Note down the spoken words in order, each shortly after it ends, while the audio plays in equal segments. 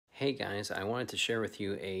Hey guys, I wanted to share with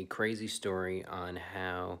you a crazy story on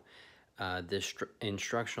how this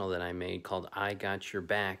instructional that I made called I Got Your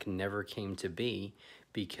Back never came to be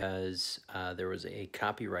because there was a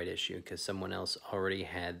copyright issue because someone else already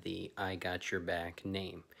had the I Got Your Back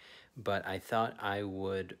name. But I thought I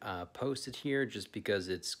would post it here just because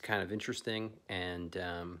it's kind of interesting and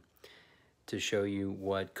to show you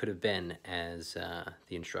what could have been as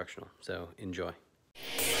the instructional. So enjoy.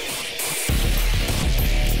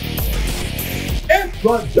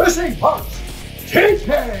 Introducing first,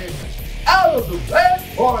 teaching out of the red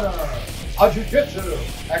corner, a jiu-jitsu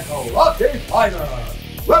and karate fighter,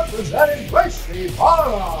 representing Gracie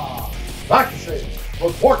Barra, practicing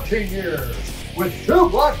for 14 years with 2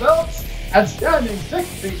 black belts and standing 6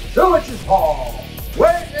 feet 2 inches tall,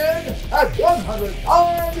 weighing in at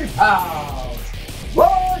 190 pounds,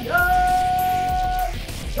 Ryan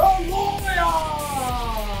Shalomia!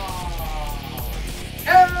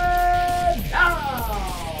 And now,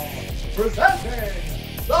 presenting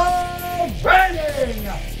the reigning,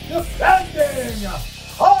 defending,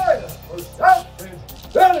 highest percentage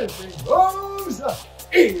finishing moves,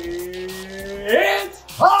 Instructional!